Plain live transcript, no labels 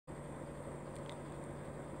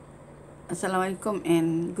Assalamualaikum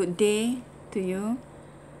and good day to you.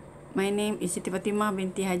 My name is Siti Fatimah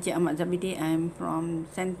binti Hjh Ahmad Zabidi. I'm from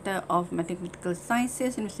Center of Mathematical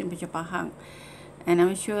Sciences, Universiti Pahang, and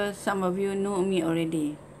I'm sure some of you know me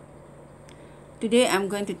already. Today I'm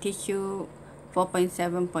going to teach you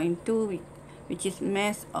 4.7.2, which is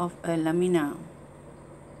mass of a lamina.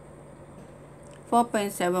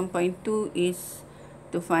 4.7.2 is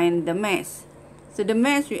to find the mass. So the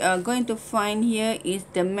mass we are going to find here is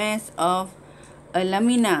the mass of a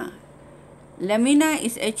lamina. Lamina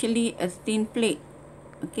is actually a thin plate.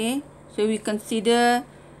 Okay, so we consider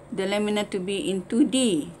the lamina to be in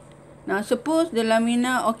 2D. Now suppose the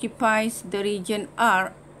lamina occupies the region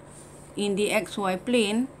R in the XY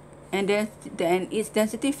plane, and then its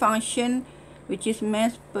density function, which is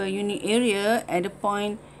mass per unit area at the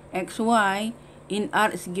point XY in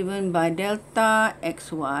R, is given by delta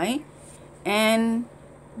XY, and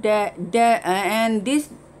this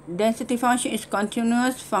density function is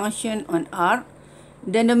continuous function on R.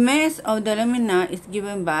 Then the mass of the lamina is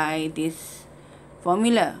given by this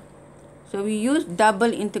formula. So we use double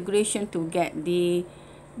integration to get the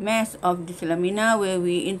mass of this lamina, where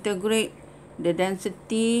we integrate the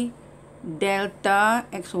density delta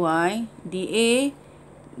xy dA,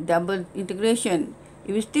 double integration.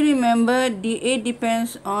 If you still remember, dA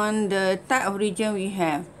depends on the type of region we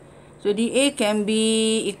have. So dA can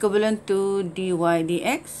be equivalent to dy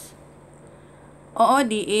dx, or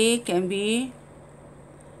dA can be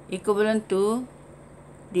equivalent to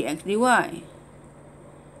dx dy,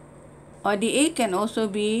 or dA can also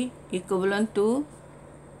be equivalent to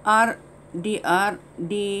r dr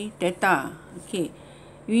d theta. Okay,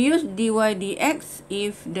 we use dy dx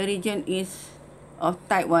if the region is of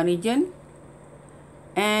type 1 region,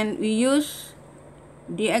 and we use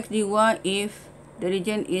dx dy if the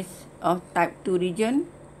region is of type 2 region,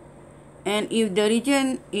 and if the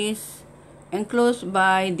region is enclosed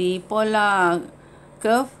by the polar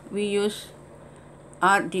curve, we use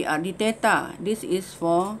r dr d theta. This is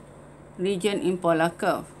for region in polar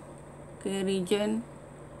curve. Okay, region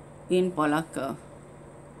in polar curve,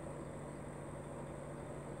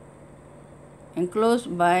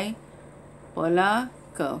 enclosed by polar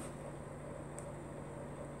curve.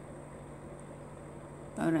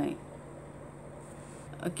 Alright.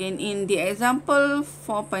 Okay, in the example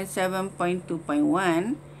 4.7.2.1,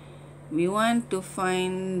 we want to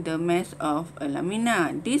find the mass of a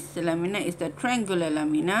lamina. This lamina is the triangular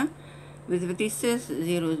lamina with vertices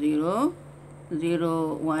 0, 0,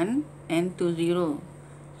 0, 1, and 2, 0.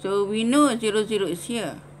 So we know 0, 0 is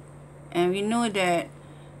here, and we know that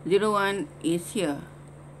 0, 1 is here,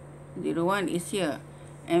 0, 1 is here,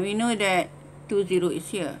 and we know that 2, 0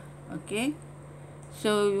 is here. Okay,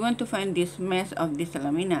 so we want to find this mass of this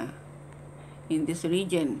lamina in this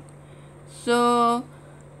region. So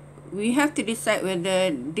we have to decide whether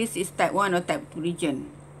this is type 1 or type 2 region.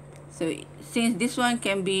 So since this one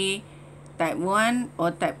can be type 1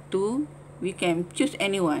 or type 2, we can choose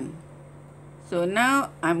any one. So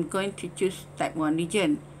now I'm going to choose type 1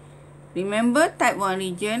 region. Remember, type 1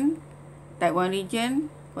 region,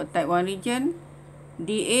 for type 1 region,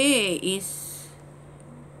 dA is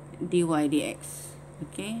dy dx.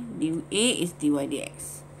 Okay, dA is dy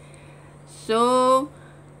dx. So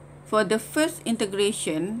for the first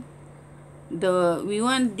integration, we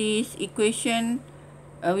want this equation,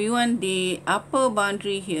 we want the upper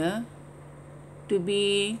boundary here to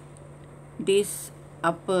be this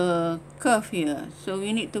upper curve here. So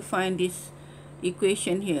we need to find this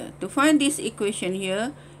equation here. To find this equation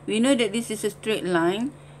here, we know that this is a straight line,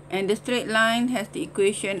 and the straight line has the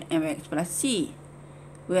equation mx plus c,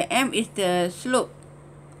 where m is the slope.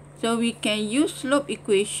 So we can use slope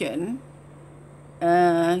equation.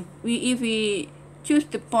 If we choose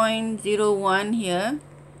the point 0, 1 here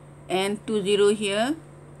and 2, 0 here,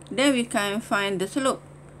 then we can find the slope.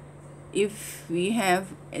 If we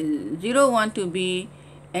have 0, 1 to be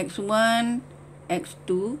x1,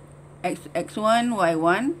 x2, x1,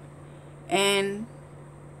 y1, and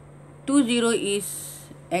 2, 0 is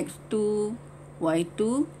x2,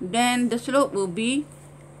 y2, then the slope will be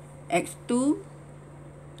x2.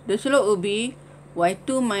 The slope will be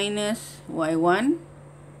y2 minus y1.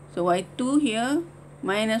 So y2 here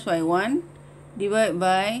minus y1 divided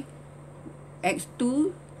by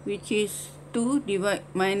x2, which is 2, divide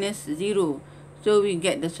minus 0. So we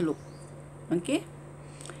get the slope. Okay.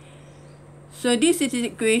 So this is the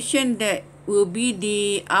equation that will be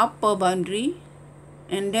the upper boundary,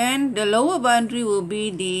 and then the lower boundary will be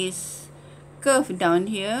this curve down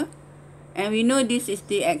here. And we know this is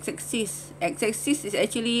the x-axis. X-axis is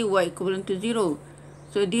actually y equivalent to 0.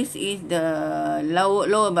 So this is the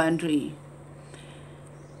lower boundary.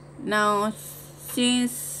 Now,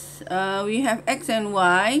 since we have x and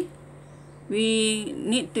y, we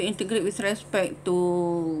need to integrate with respect to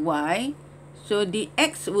y. So the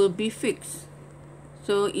x will be fixed.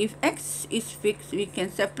 So if x is fixed, we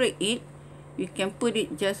can separate it. We can put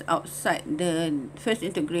it just outside the first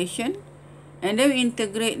integration. And then we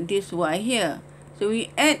integrate this y here. So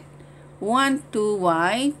we add 1 to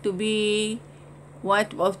y to be y to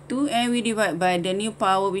the power of 2, and we divide by the new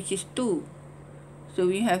power, which is 2. So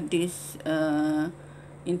we have this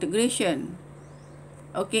integration.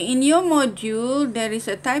 Okay, in your module, there is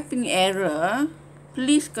a typing error.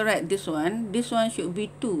 Please correct this one. This one should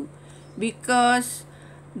be 2. Because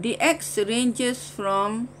the x ranges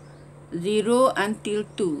from 0 until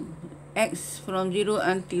 2. X from 0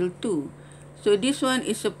 until 2. So this one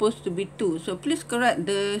is supposed to be 2. So please correct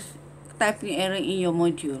the typing error in your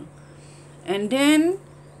module. And then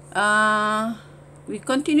we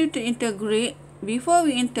continue to integrate. Before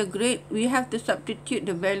we integrate, we have to substitute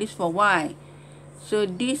the values for y. So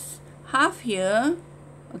this half here,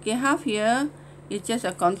 okay, half here is just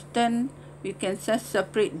a constant. We can just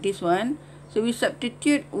separate this one. So we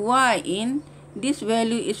substitute y in. This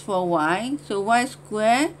value is for y. So y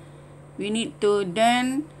square, we need to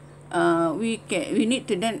then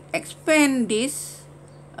expand this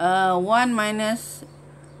 1 minus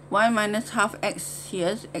half x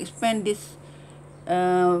here. Expand this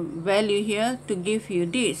value here to give you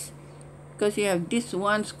this, because you have this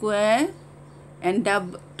 1 square and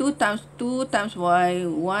 2 times y,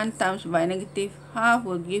 1 times by negative half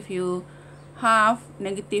will give you half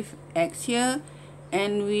negative x here,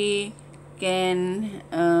 and we can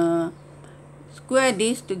square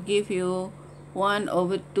this to give you 1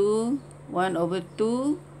 over 2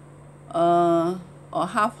 or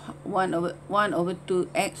half 1 over 2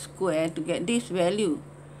 x squared to get this value.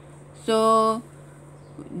 So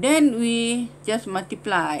then we just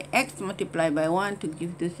multiply x multiplied by 1 to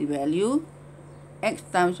give this value, x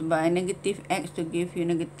times by negative x to give you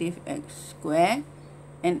negative x squared,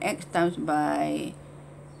 and x times by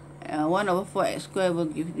 1 over 4x squared will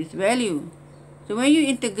give this value. So when you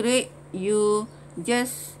integrate, you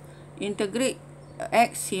just integrate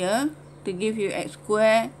x here to give you x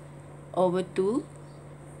squared over 2.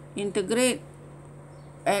 Integrate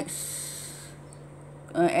x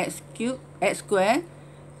squared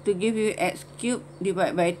to give you x cubed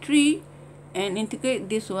divided by 3, and integrate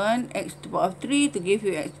this one, x to the power of 3 to give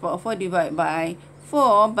you x to the power of 4 divided by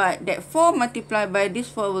 4, but that 4 multiplied by this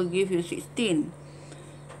 4 will give you 16.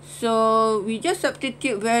 So we just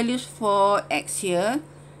substitute values for x here.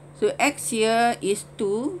 So x here is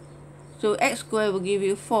 2. So x squared will give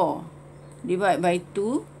you 4 divided by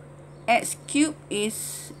 2. X cubed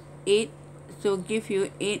is 8. So give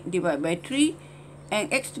you 8 divided by 3.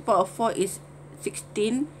 And x to the power of 4 is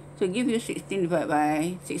 16. So give you 16 divided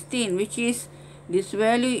by 16, which is this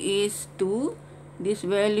value is 2. This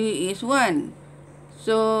value is 1.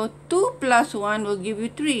 So 2 plus 1 will give you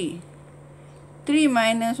 3. 3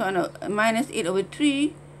 minus 8 over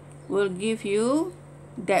 3 will give you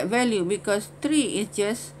that value, because 3 is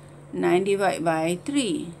just 9 divided by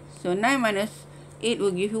 3. So 9 minus 8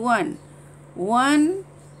 will give you 1. 1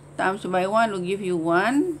 times by 1 will give you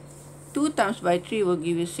 1. 2 times by 3 will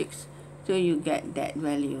give you 6. So you get that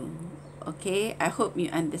value. Okay, I hope you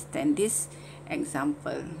understand this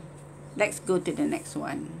example. Let's go to the next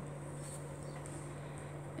one.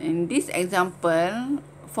 In this example,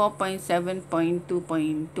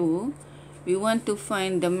 4.7.2.2, we want to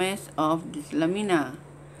find the mass of this lamina.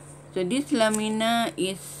 So this lamina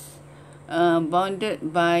is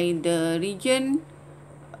bounded by the region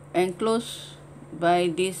enclosed by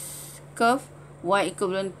this curve y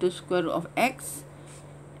equivalent to square root of x,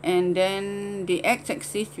 and then the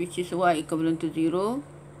x-axis, which is y equivalent to 0,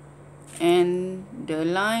 and the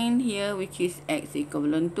line here, which is x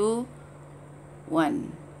equivalent to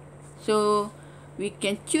 1. So we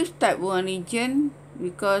can choose type 1 region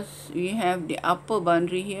because we have the upper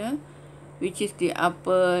boundary here, which is the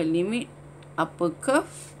upper limit, upper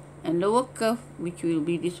curve, and lower curve, which will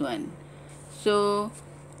be this one. So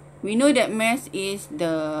we know that mass is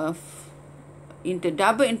the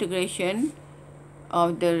double integration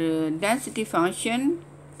of the density function.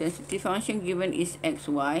 Density function given is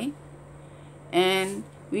xy, and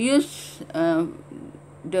we use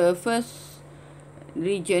the first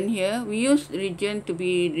region here. We use region to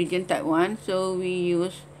be region type 1, so we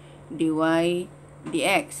use dy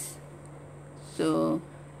dx. So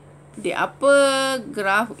the upper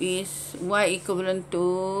graph is y equivalent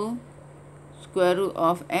to square root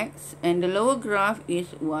of x, and the lower graph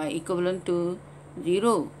is y equivalent to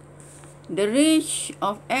 0. The range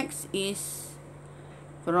of x is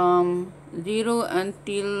from 0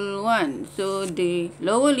 until 1. So the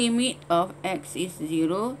lower limit of x is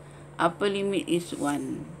 0, upper limit is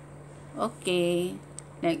 1. Okay,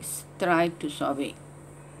 let's try to solve it.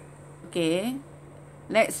 Okay,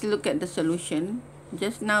 let's look at the solution.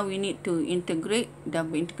 Just now we need to integrate,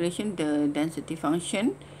 double integration, the density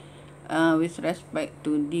function with respect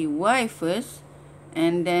to dy first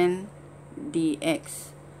and then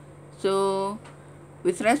dx. So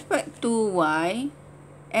with respect to y,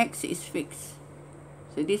 x is fixed.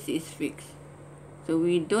 So this is fixed. So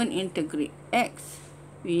we don't integrate x,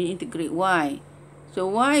 we integrate y. So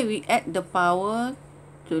y, we add the power.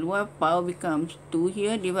 So the y power becomes 2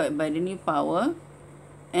 here divided by the new power.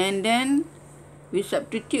 And then we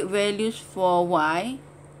substitute values for y.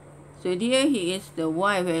 So here is the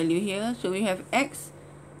y value here. So we have x.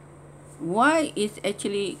 Y is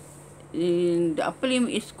actually, the upper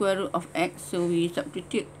limit is square root of x. So we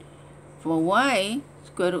substitute for y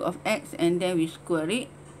square root of x and then we square it.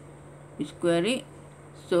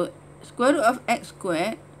 So square root of x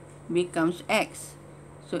squared becomes x.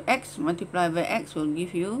 So x multiplied by x will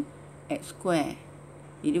give you x squared.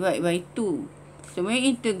 You divide by 2. So when you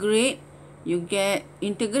integrate, you get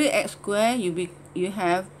integrate x squared. You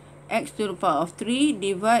have x to the power of 3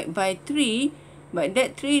 divided by 3. But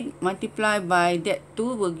that 3 multiplied by that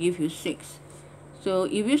 2 will give you 6. So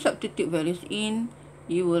if you substitute values in,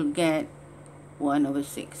 you will get 1 over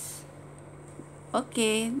 6.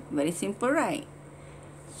 Okay, very simple, right?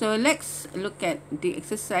 So let's look at the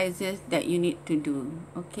exercises that you need to do.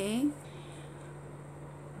 Okay,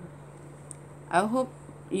 I hope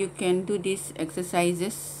you can do these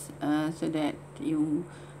exercises so that you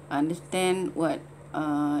understand what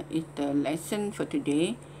is the lesson for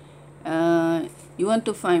today. You want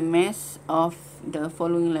to find mass of the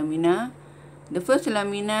following lamina. The first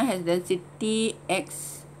lamina has density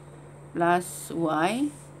x plus y,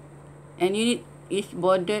 and unit is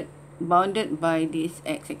bounded by this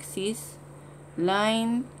x-axis,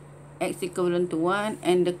 line x equivalent to 1,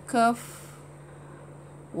 and the curve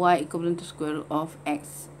y equivalent to square root of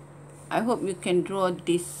x. I hope you can draw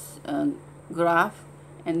this graph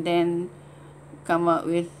and then come up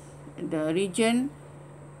with the region,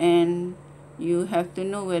 and you have to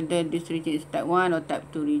know whether this region is type 1 or type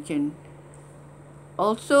 2 region.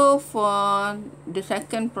 Also, for the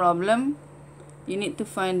second problem, you need to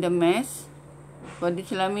find the mass for this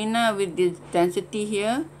lamina with this density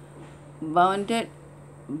here, bounded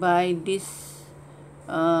by this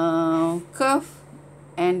curve.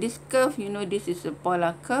 And this curve, you know, this is a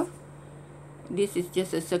polar curve. This is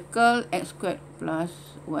just a circle, x squared plus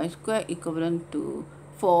y squared equivalent to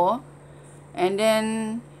 4. And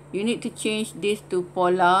then you need to change this to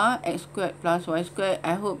polar, x squared plus y squared.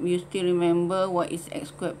 I hope you still remember what is x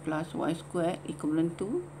squared plus y squared equivalent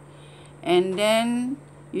to. And then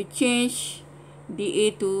you change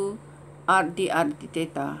dA to r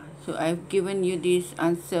theta. So I've given you this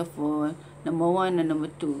answer for number 1 and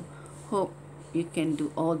number 2. Hope you can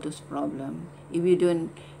do all those problems. If you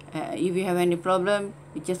don't, if you have any problem,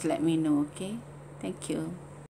 you just let me know. Okay, thank you.